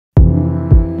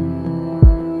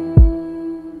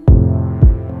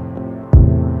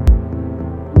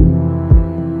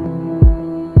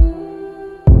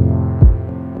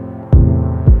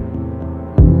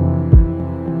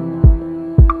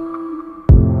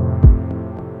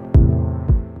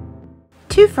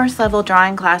2 first-level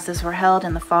drawing classes were held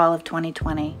in the fall of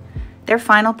 2020. Their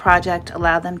final project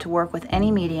allowed them to work with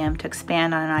any medium to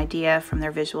expand on an idea from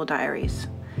their visual diaries.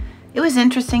 It was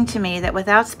interesting to me that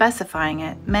without specifying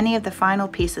it, many of the final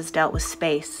pieces dealt with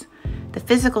space, the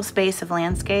physical space of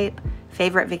landscape,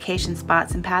 favorite vacation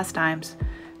spots and pastimes,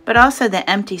 but also the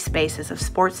empty spaces of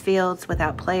sports fields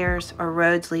without players or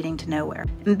roads leading to nowhere.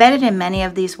 Embedded in many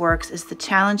of these works is the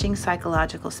challenging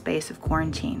psychological space of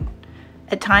quarantine,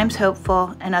 at times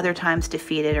hopeful and other times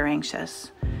defeated or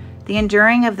anxious. The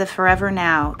enduring of the forever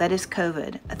now, that is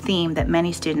COVID, a theme that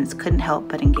many students couldn't help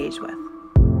but engage with.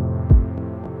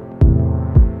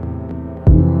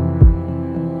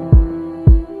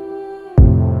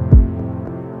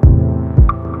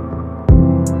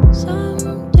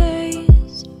 Some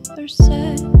days are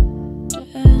set to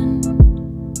end.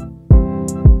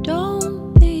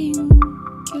 Don't think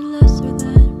you're lesser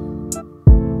than.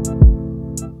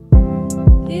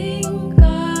 Think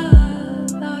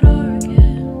about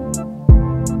Oregon.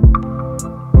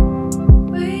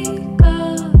 Wake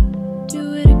up,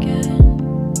 do it again.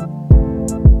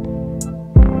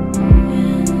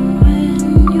 And when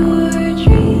your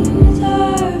dreams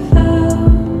are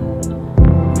found,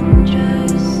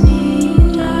 just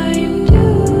need time to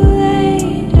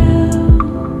lay down.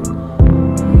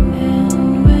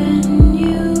 And when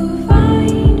you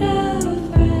find a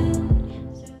friend.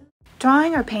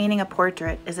 Drawing or painting a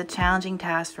portrait is a challenging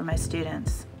task for my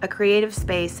students, a creative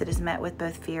space that is met with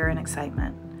both fear and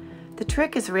excitement. The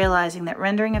trick is realizing that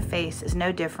rendering a face is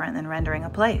no different than rendering a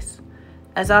place.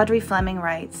 As Audrey Fleming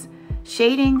writes,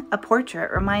 shading a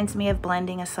portrait reminds me of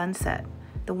blending a sunset.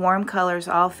 The warm colors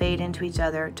all fade into each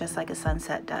other just like a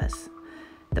sunset does.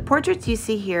 The portraits you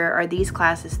see here are these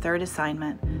classes' third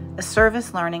assignment, a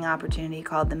service learning opportunity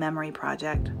called the Memory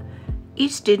Project.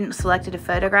 Each student selected a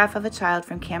photograph of a child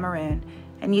from Cameroon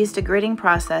and used a gridding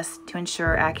process to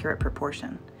ensure accurate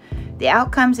proportion. The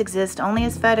outcomes exist only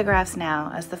as photographs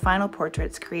now, as the final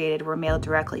portraits created were mailed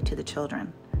directly to the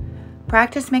children.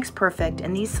 Practice makes perfect,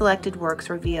 and these selected works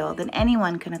reveal that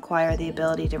anyone can acquire the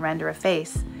ability to render a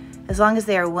face, as long as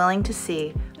they are willing to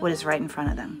see what is right in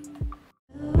front of them.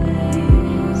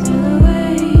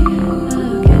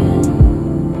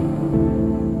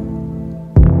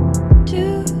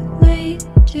 Too late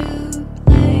to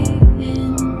play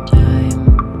in time.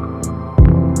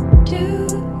 Too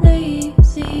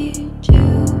lazy to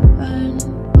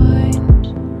unwind.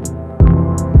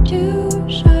 Too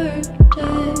sharp to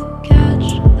catch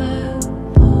the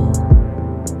ball.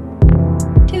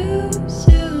 Too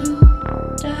soon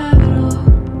to have it all.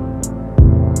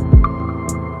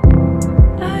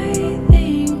 I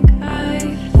think I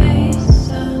face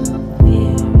some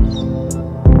fears.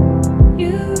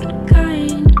 You'd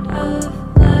kind of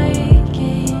like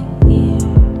it here,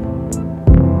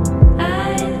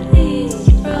 at least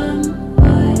from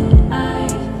what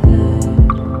I've heard.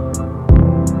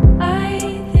 I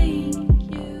think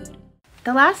you'd.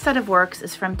 The last set of works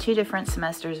is from 2 different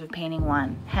semesters of Painting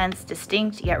 1, hence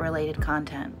distinct yet related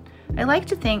content. I like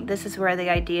to think this is where the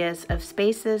ideas of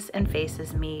spaces and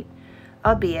faces meet,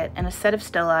 albeit in a set of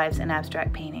still lifes and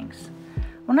abstract paintings.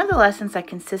 One of the lessons I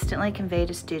consistently convey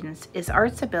to students is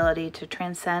art's ability to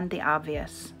transcend the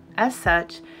obvious. As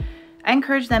such, I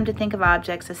encourage them to think of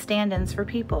objects as stand-ins for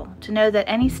people, to know that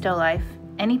any still life,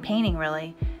 any painting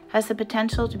really, has the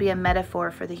potential to be a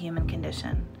metaphor for the human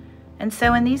condition. And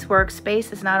so in these works,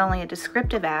 space is not only a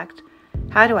descriptive act,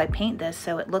 how do I paint this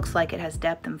so it looks like it has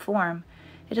depth and form,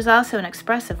 it is also an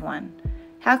expressive one.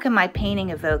 How can my painting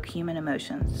evoke human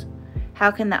emotions? How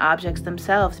can the objects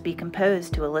themselves be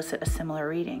composed to elicit a similar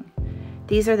reading?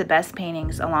 These are the best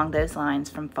paintings along those lines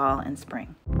from fall and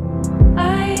spring.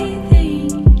 I